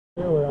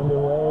Here we're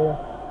underway.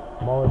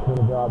 Mullets going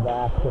to draw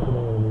back, flipping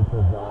into the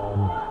neutral zone.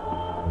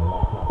 And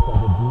that's not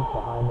sent it deep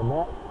behind the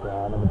net.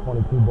 Number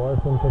 22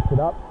 Borson picks it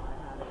up.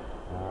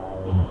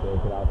 And break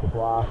it out to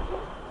block.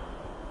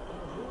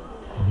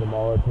 The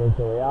Mullets make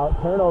their way out.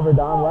 Turnover,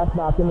 Don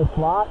Lesnock in the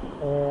slot.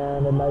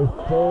 And a nice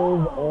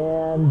save.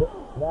 And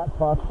that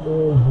puck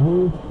is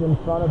loose in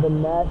front of the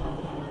net.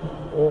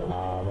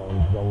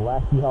 And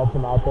Zaleski helps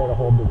him out there to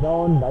hold the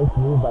zone. Nice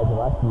move by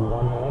Zaleski,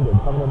 one-handed.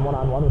 Coming in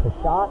one-on-one with a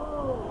shot.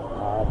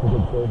 That's a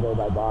good save there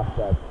by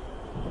Bostek.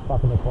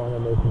 Puck in the corner,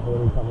 Mason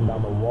Haley coming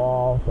down the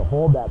wall to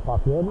hold that puck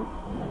in.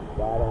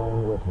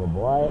 Battling with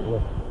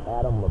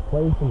Adam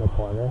Laplace in the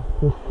corner.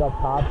 Switched up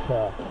top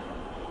to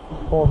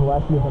pull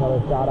Zaleski with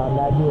another shot on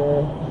that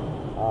here.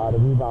 The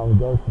rebound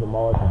goes to the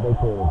Mullets as they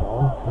clear the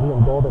zone.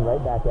 Liam Golden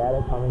right back at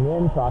it, coming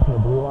in, crossing the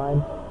blue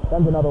line.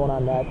 Sends another one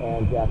on net,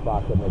 and Jack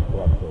Bostek makes the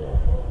left clear.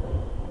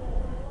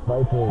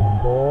 Viper's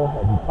goal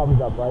as he comes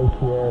up right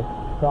here,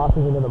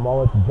 crosses into the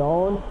Mullets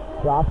zone.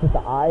 Drops it to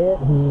Hyatt,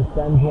 who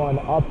sends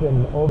one up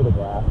and over the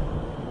glass.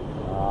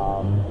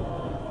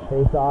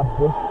 Face off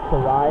this to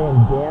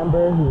Ryan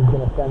Gamber, who's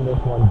going to send this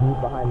one deep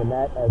behind the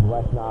net as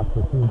Lesnock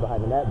pursues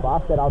behind the net.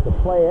 Bostek out to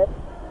play it,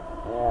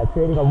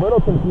 creating a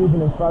little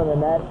confusion in front of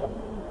the net.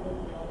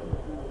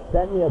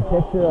 Sent me a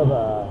picture of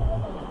a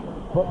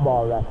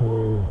football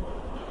referee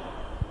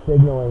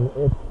signaling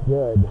it's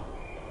good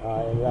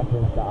in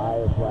reference to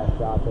Hyatt's last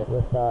shot.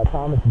 With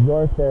Thomas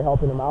York there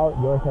helping him out.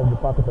 York has the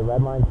puck at the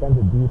red line, sends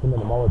it deep into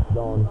the Mullets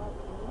zone.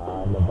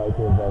 And the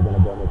Vikings are going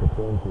to go make a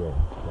change here.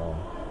 So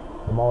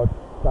the Mullets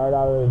start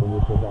out of the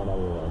neutral zone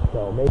everywhere.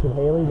 So Mason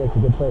Haley makes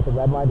a good play at the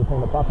red line to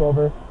turn the puck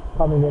over.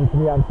 Coming in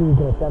 3-on-2, he's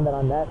going to send that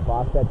on net.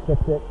 Bostek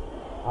kicks it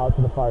out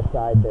to the far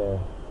side there.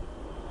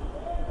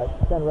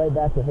 Sent right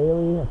back to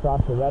Haley across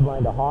the red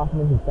line to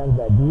Hoffman, who sends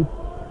that deep.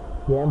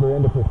 Gamber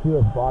in to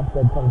pursue as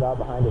Bostek comes out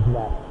behind his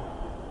net.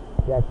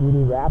 Jack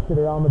Eady wraps it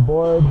around the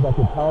boards, but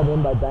it's held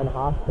in by Ben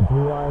Haas at the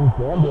blue line.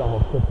 Gamber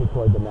almost tips it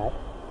toward the net.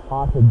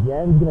 Haas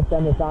again is going to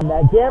send this on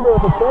net. Gamber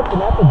with a tip, and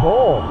that's a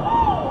goal.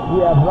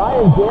 We have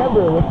Ryan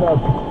Gamber with a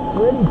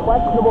pretty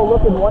questionable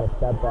looking one.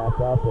 Step back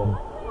up and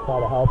try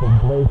to help as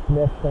Blaze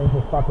Smith turns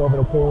his puck over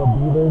to Caleb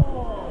Beavers,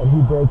 and he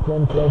breaks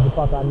in, throws the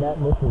puck on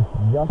net, and this is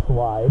just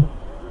wide.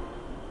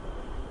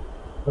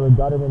 So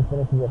Gutterman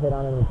finishes a hit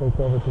on him and takes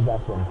over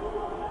possession.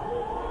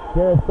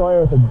 Jared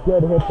Sawyer with a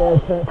good hit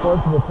there,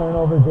 forces a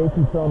turnover.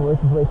 J.T. Crone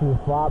works his way through the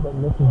slot, but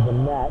misses the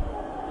net.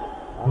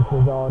 Onto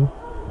his own.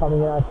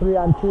 Coming in on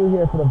 3-on-2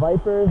 here for the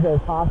Vipers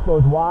as Haas goes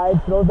wide,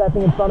 throws that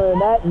thing in front of the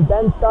net, and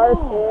Ben Starks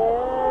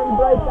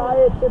and Bryce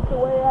Hyatt tips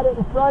away at it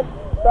in front.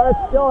 Starks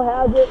still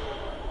has it.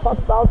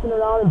 Puck bouncing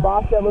around, and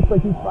Bostek looks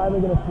like he's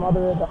finally going to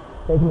smother it,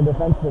 taking the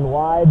defenseman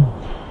wide.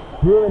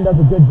 Bruin does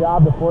a good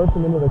job to force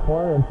him into the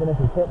corner and finish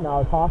his hit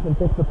now as Hoffman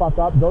picks the puck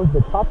up, goes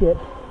to tuck it.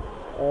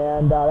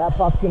 And that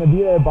puck's going to be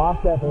there.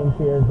 Bostek aims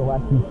here as the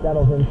lefty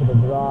settles into the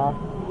draw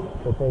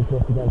to take this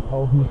against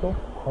Heisel.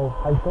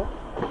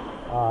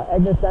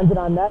 Egner sends it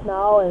on net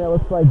now, and it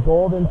looks like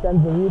Golden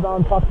sends the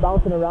rebound. Puck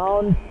bouncing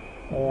around,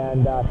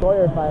 and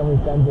Sawyer finally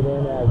sends it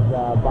in as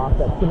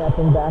Bostek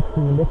connecting back to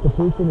Nick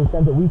Capuchin, who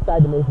sends it weak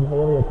side to Mason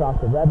Haley across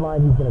the red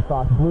line. He's going to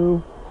cross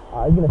blue.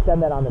 He's going to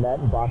send that on the net,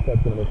 and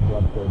Bostek's going to make his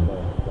left save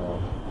there. So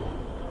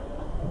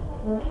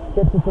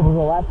tips it to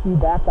Zaleski,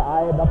 back to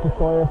Hyatt, up to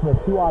Sawyer for a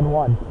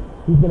 2-on-1.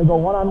 He's going to go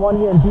one-on-one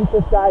here and beat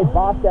this guy.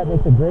 Bostek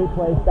makes a great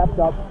play, steps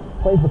up,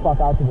 plays the puck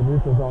out to the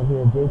neutral zone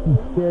here. JT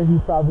Spear, he's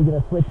probably going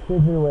to switch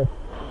scissor with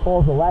Cole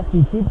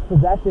Zaleski, keeps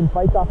possession,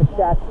 fights off a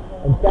check,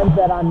 and sends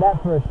that on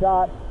net for a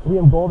shot.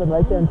 Liam Golden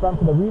right there in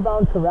front for the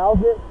rebound, corrals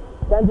it,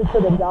 sends it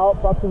to the out,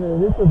 pucks into the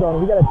neutral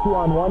zone. We got a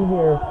 2-on-1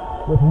 here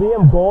with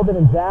Liam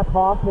Golden and Zach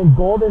Hoffman.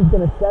 Golden's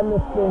going to send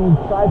this thing,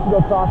 tries to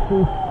go cross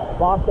crease.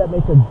 Bostek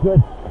makes a good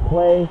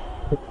play,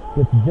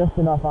 gets just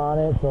enough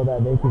on it so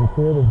that they can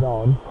clear the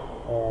zone.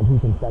 And he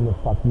can send this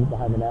puck deep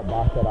behind the net.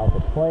 Bostek out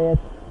to play it.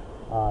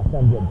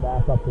 Sends it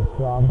back up the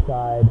strong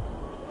side.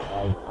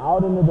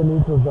 Out into the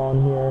neutral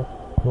zone here.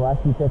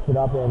 Zaleski picks it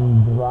up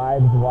and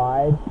drives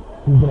wide.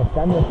 He's going to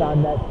send this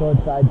on net short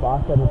side.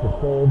 Bostek with the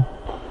save.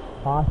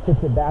 Haas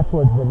kicks it back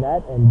towards the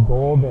net. And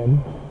Golden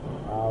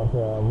with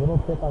a little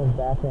tip on his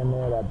backhand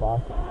there. That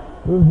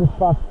Bostek moves this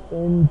puck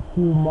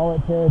into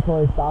Mullet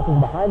territory, stopping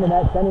behind the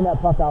net, sending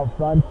that puck out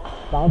front.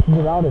 Bounces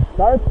around as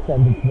Starks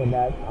sends it to the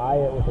net.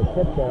 Hyatt with a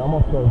tip there,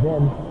 almost goes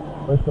in.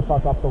 Puts the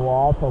puck up the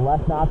wall to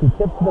Lesnock. He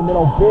tips to the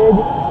middle. Big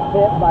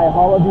hit by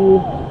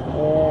Hullaby.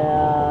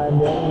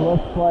 And it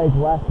looks like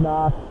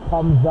Lesnock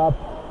comes up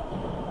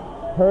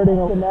hurting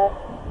the net.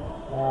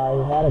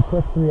 He had a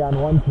quick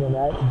 3-on-1 to the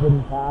net.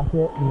 Didn't pass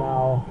it.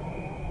 Now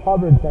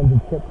Hubbard sends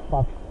a chip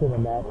puck to the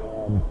net,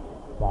 and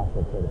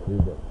Bostek sort of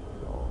frees it.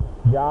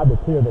 Job to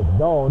clear this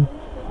zone.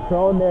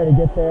 Crone there to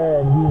get there,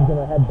 and he's going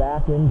to head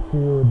back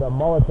into the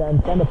Mullets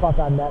end, send a puck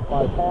on net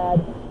far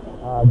pad,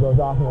 goes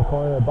off in the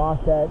corner of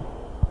Bostek.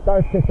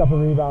 Starks picks up a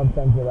rebound,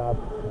 sends it up,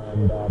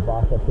 and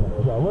Bostek's going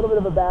to a little bit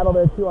of a battle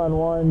there,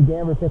 2-on-1.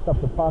 Gamber picks up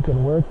the puck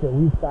and works it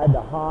weak side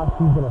to Haas.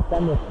 He's going to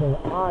send this thing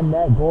on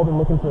net. Golden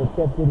looking for a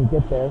tip, didn't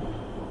get there.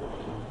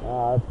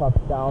 Puck's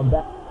down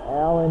back.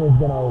 Allen is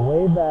going to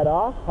wave that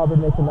off. Hubbard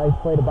makes a nice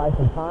play to buy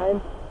some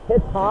time.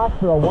 Hits Haas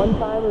for a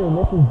one-timer and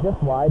misses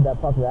just wide.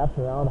 That puck wraps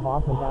around.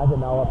 Hoffman has it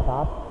now up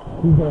top.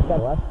 He's going to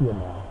send lefty in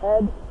there.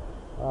 Head.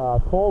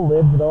 Cole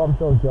lives, though. I'm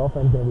sure his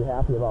girlfriend's going to be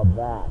happy about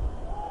that.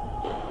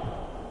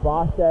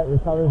 Bostet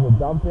recovers a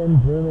dump in.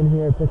 Druman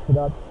here picks it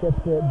up,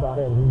 chips it, but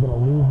he's going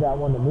to lose that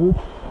one to Moose.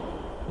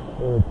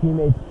 They were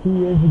teammates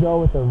 2 years ago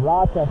with the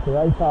Rochester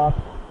Ice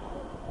Hawks.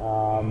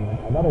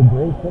 Another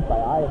great tip by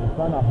Hyatt in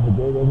front off of a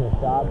Dave Ignis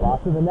shot.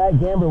 Blocked to the net.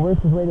 Gamber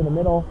works his way to the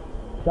middle.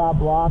 Shot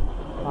blocked.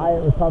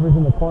 Hyatt recovers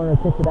in the corner,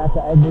 kicks it back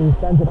to Eggley,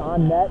 sends it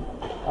on net.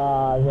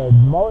 The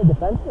Mullet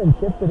defenseman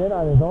chips it in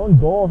on his own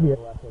goal here.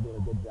 Westwood did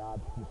a good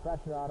job. Keep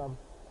pressure on him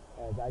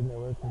as Agner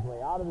works his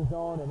way out of the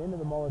zone and into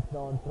the Mullet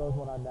zone, throws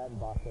one on net, and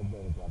Boston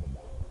did his job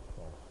back.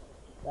 So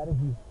that is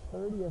the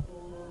 30th.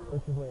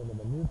 Works his way into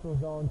the neutral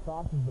zone,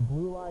 crosses the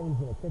blue line. He's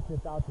going to kick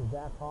this out to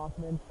Zach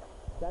Hoffman,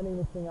 sending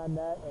this thing on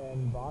net,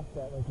 and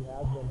Bostet, like he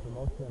has been for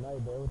most of the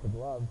night, there with the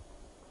glove.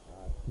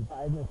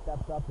 Agner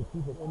steps up to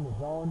keep it in the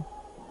zone.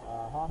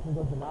 Hoffman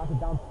goes to knock it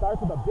down.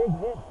 Starts with a big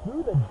hit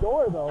through the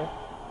door, though.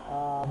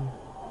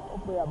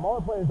 Hopefully that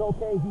Mullet player is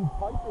okay. He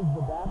punches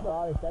the back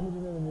out. He sends it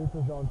into the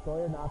neutral zone.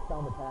 Sawyer knocks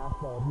down the pass,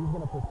 though. He's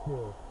going to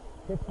pursue.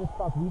 Kicks this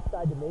puck weak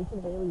side to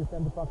Mason Haley, who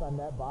sends the puck on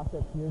net.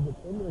 Bostet steers it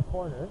into the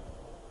corner.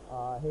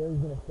 Haley's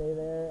going to stay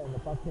there, and the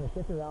puck's going to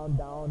kick around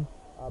down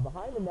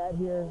behind the net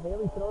here.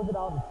 Haley throws it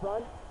out in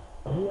front.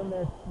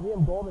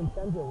 Liam Goldman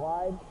sends it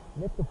wide.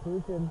 Nick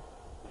Kapushin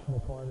in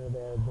the corner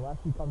there.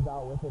 Gillespie comes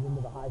out with it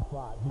into the high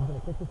slot. He's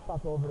going to kick this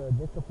puck over to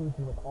Nick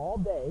Kapushin with all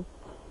day.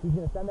 He's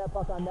going to send that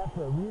puck on net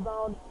for a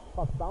rebound.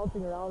 Puck's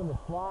bouncing around in the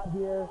slot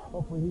here.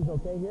 Hopefully he's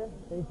okay here.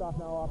 Face off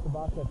now off the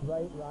box. That's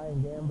right.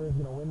 Ryan Gamber is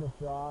going to win this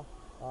draw.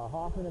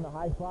 Hoffman in the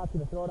high slot is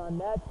going to throw it on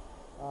net.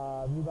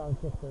 Rebound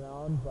kicks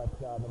around, but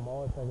the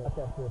Mullets are going to get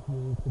that for a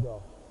few weeks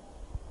ago.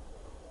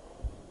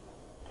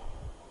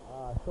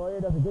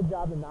 Sawyer does a good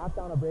job to knock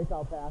down a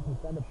breakout pass and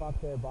send a puck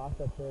there.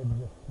 Bostet's there to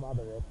just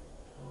smother it.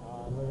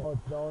 And we're going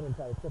to zone and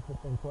try to tip this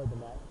thing toward the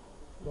net.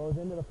 Goes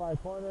into the far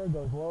corner,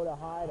 goes low to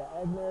high to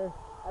Egner.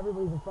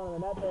 Everybody's in front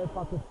of the net there.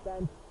 Puck is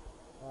spent,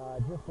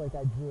 just like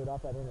I drew it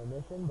up at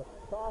intermission. But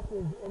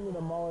crosses into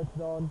the Mullet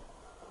zone,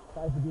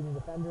 tries to beat the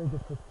defender,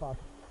 gets this puck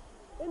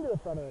into the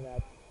front of the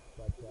net,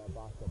 but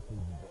Bostet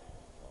freezes it.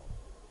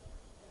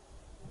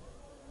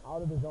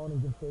 Out of the zone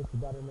and gives space to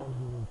Gutterman,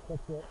 who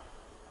kicks it.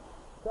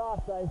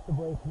 Cross ice to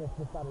Blaze Smith,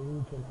 just out of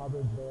reach, and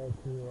Hubbard's there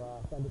to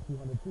send it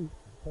 200 feet.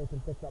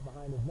 Person picks up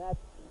behind his net,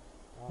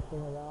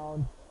 swing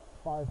around,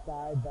 far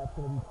side. That's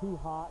going to be too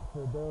hot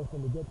for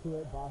Burleson to get to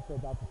it.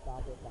 Bostet's out to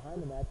stop it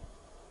behind the net.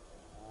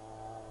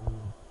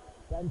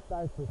 Then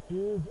starts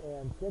pursues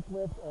and stick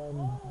lift, and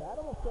that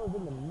almost goes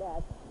in the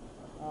net.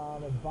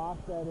 As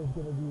Bostet is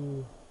going to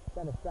be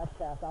send a stretch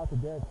pass out to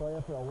Garrett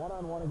Sawyer for a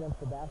one-on-one against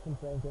Sebastian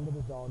Frank into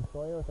the zone.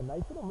 Sawyer with a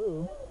nice little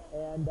move,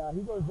 and he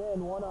goes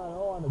in 1-0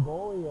 on the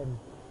goalie and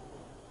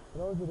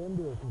throws it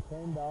into it from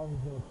Kane Bell, who's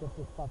going to chip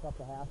this puck up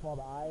the half wall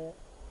to Hyatt.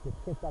 Gets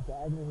kicked up to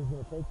Egner, who's going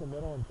to take the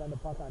middle and send a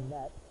puck on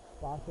net.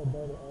 Boston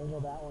there to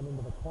angle that one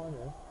into the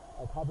corner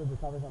as Hubbard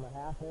recovers on the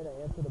half there to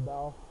answer the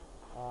bell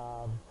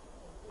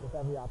with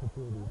every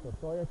opportunity. So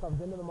Sawyer comes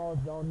into the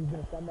Mullet zone. He's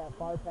going to send that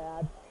far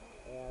pad,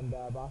 and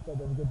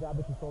Boston does a good job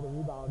to control the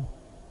rebound.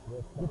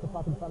 Get the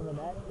puck in front of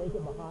the net, take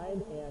it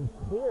behind, and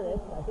clear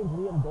it. I think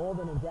Liam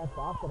Golden and Jack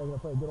Boston are going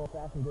to play a good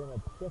old-fashioned game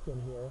of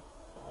chicken here.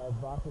 As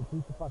Boston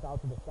shoots the puck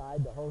out to the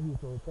side, the Hohey,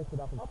 so he picks it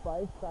up and up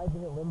ice, tries to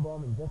hit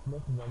Lindblom and just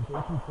misses him.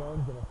 J.P.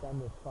 Krohn's going to send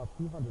this puck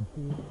 200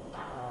 feet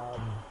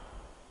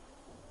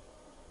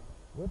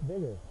with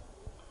vigor.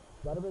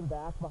 Gutterman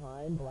back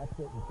behind, collects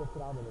it and tips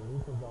it out in the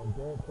neutral zone.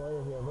 Garrett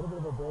Sawyer here, a little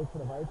bit of a break for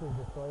the Vipers,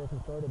 but Sawyer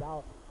can sort it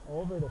out.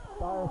 Over to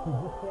Stark, who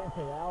just can't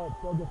corral it,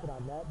 still gets it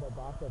on net, but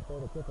Boston's there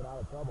to kick it out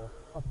of trouble.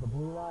 Up the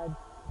blue line,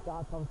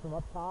 shot comes from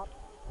up top,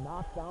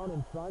 knocks down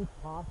in front,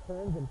 Haas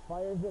turns and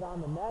fires it on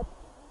the net.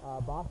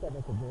 Boston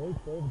makes a great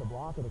save of the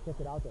blocker to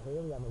kick it out to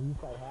Haley on the east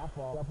side half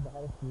wall. Up with the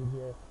head of speed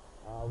here.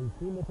 We've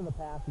seen this in the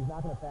past. He's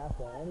not going to pass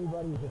to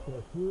anybody. He's just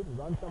going to shoot and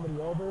run somebody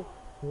over,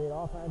 create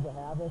all kinds of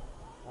havoc.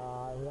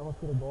 We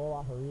almost get a goal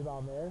off a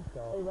rebound there.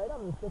 So right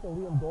on the stick of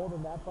Liam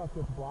Golden, that puck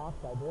gets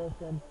blocked by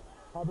Burleson.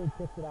 Hubbard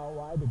kicks it out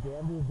wide. The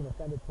Gamby is going to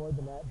send it toward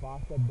the net.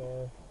 Boston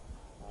there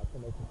to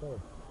make the save.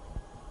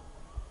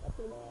 That's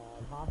it.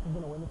 And Haas is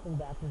going to win this thing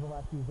back to the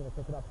left. He's going to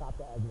kick it up top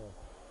to Egner.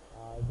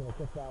 He's going to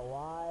kick that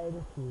wide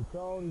to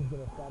Krohn. He's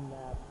going to send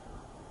that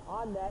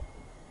on net.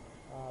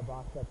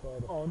 Boston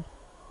there to Krohn.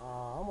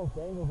 Almost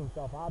dangles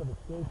himself out of his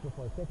skates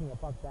before kicking a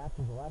puck back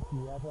to the left. He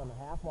has it on the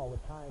half wall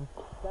with time.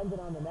 Sends it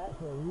on the net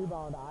for a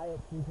rebound.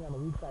 Hyatt sneaking on the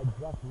weak side,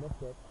 just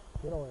missed it.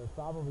 Kittle is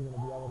probably going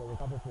to be able to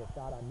recover for a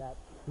shot on net.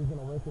 He's going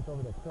to work this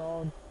over to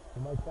Krohn. He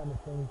might send this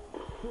thing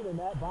to the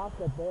net.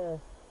 Boston there.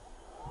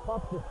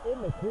 Puck's just in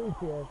the crease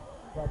here,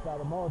 but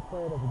the Mullets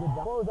player does a good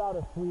job. Close out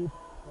a sweep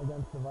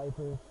against the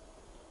Vipers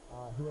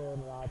here in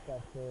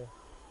Rochester.